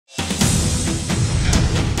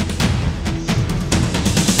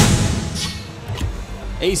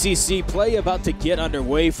ACC play about to get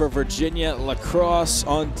underway for Virginia lacrosse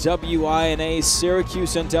on WINA.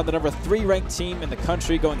 Syracuse sent down the number 3 ranked team in the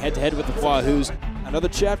country, going head-to-head with the Wahoos. Another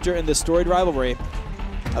chapter in this storied rivalry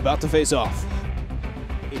about to face off.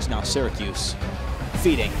 It's now Syracuse.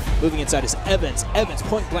 Feeding, moving inside is Evans. Evans,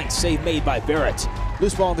 point-blank save made by Barrett.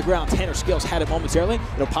 Loose ball on the ground. Tanner Scales had it momentarily.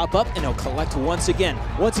 It'll pop up and it'll collect once again.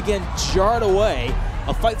 Once again, jarred away.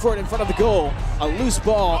 A fight for it in front of the goal. A loose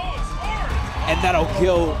ball, and that'll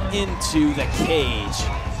go into the cage.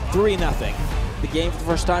 3-0. The game for the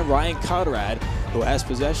first time, Ryan Conrad, who has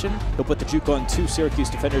possession. He'll put the juke on 2 Syracuse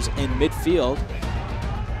defenders in midfield.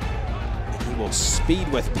 And he will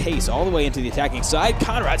speed with pace all the way into the attacking side.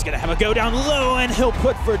 Conrad's gonna have a go down low, and he'll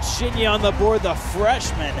put Virginia on the board. The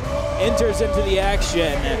freshman enters into the action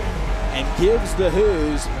and gives the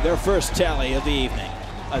Hoos their first tally of the evening.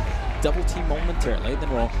 A double team momentarily, then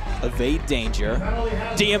we'll evade danger.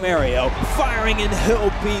 D'Amario firing, and he'll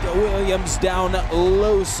beat Williams down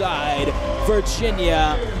low side.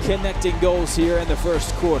 Virginia connecting goals here in the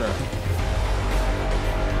first quarter.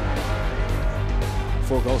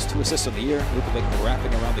 4 goals, 2 assists on the year. Lukovic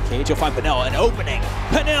wrapping around the cage. He'll find Pennell, an opening.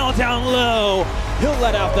 Pennell down low. He'll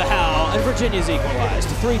let out the howl, and Virginia's equalized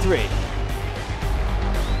to 3-3.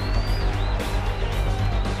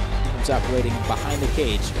 He's operating behind the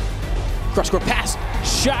cage. Cross-court pass,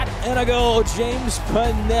 shot, and a goal. James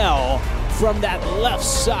Pennell from that left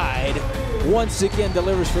side once again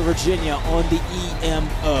delivers for Virginia on the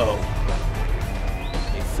EMO.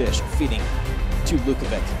 A Fish feeding to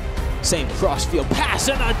Lukovic. Same cross-field pass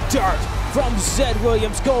and a dart from Zed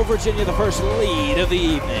Williams. Goal Virginia, the first lead of the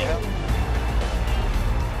evening.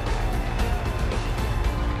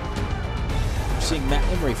 We're seeing Matt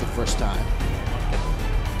Emery for the first time.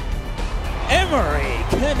 Emery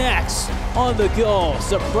connects on the goal,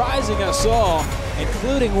 surprising us all,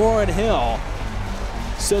 including Warren Hill.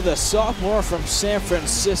 So the sophomore from San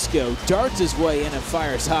Francisco darts his way in and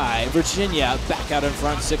fires high. Virginia back out in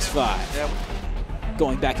front, 6-5. Yep.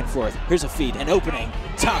 Going back and forth. Here's a feed, an opening,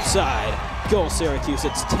 top side. Goal Syracuse,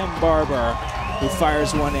 it's Tim Barber who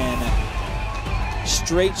fires one in.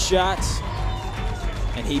 Straight shot,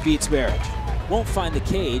 and he beats Barrett. Won't find the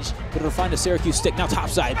cage, but it'll find a Syracuse stick. Now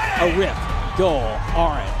topside, a rip, goal,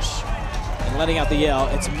 Orange. And letting out the yell,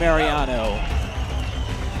 it's Mariano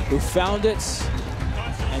who found it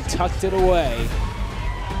and tucked it away.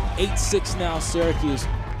 8-6 now, Syracuse.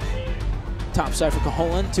 Topside for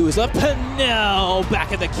Caholen, to his left, Pennell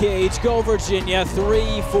back at the cage. Goal Virginia,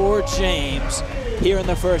 3 for James here in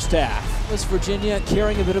the first half. West Virginia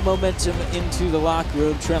carrying a bit of momentum into the locker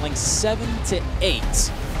room, trailing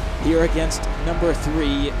 7-8. Here against number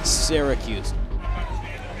 3, Syracuse.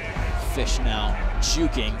 Fish now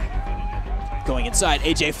juking. Going inside,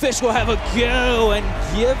 AJ Fish will have a go and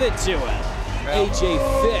give it to him. AJ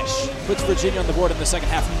Fish puts Virginia on the board in the second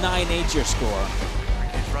half, 9-8 your score.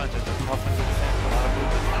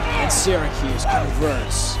 And Syracuse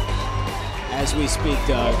converts as we speak,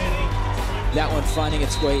 Doug. That one finding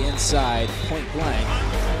its way inside, point blank.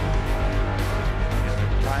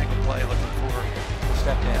 Triangle play, looking for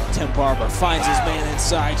step down. Tim Barber finds his man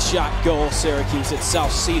inside, shot, goal, Syracuse. It's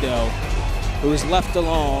Salcido, who is left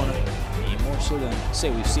alone. More so than, say,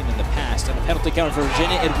 we've seen in the past. And a penalty coming for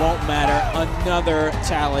Virginia, it won't matter. Another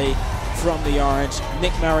tally from the Orange.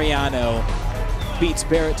 Nick Mariano beats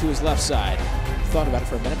Barrett to his left side. Thought about it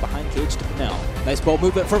for a minute, behind cage to Pennell. Nice ball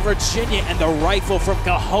movement for Virginia, and the rifle from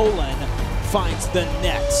Caholen finds the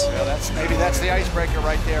net. Well, maybe that's the icebreaker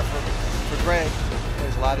right there for Greg.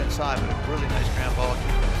 There's a lot inside, but a really nice ground ball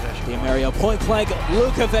keeping possession. D'Amario point blank,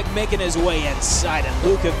 Lukovic making his way inside, and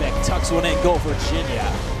Lukovic tucks one in. Goal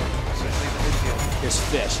Virginia. Here's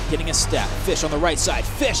Fish getting a step. Fish on the right side.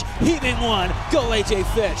 Fish heaving one. Goal AJ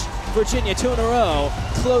Fish. Virginia 2 in a row,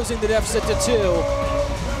 closing the deficit to 2.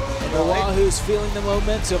 And the Wahoos feeling the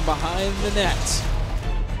momentum behind the net.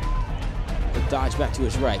 The dodge back to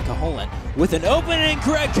his right. Caholen with an opening.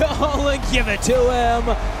 Greg Caholen, give it to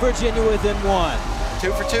him. Virginia within 1.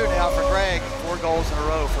 2 for 2 now for Greg. 4 goals in a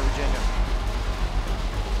row for Virginia.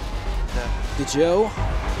 DeJoe,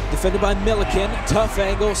 defended by Milliken. Tough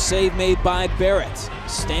angle, save made by Barrett.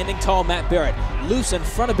 Standing tall, Matt Barrett. Loose in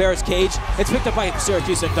front of Barrett's cage. It's picked up by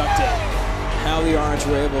Syracuse and dunked in. How the Orange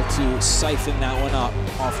were able to siphon that one up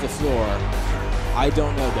off the floor, I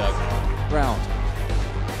don't know, Doug. Round.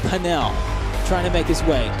 Pennell trying to make his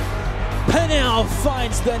way. Pennell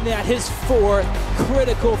finds the net, his 4th,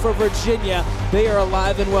 critical for Virginia. They are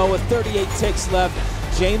alive and well with 38 ticks left.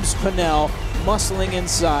 James Pennell muscling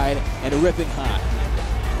inside and ripping high.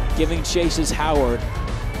 Giving chase is Howard.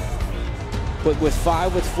 But with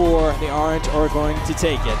 5 with 4, the Orange are going to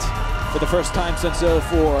take it. For the first time since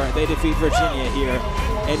 04, they defeat Virginia here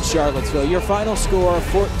in Charlottesville. Your final score,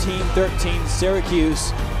 14-13.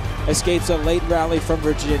 Syracuse escapes a late rally from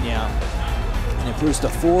Virginia and improves to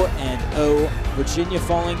 4-0. Virginia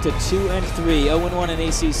falling to 2-3, 0-1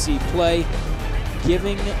 in ACC play,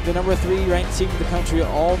 giving the number 3 ranked team in the country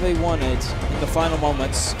all they wanted in the final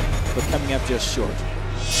moments, but coming up just short.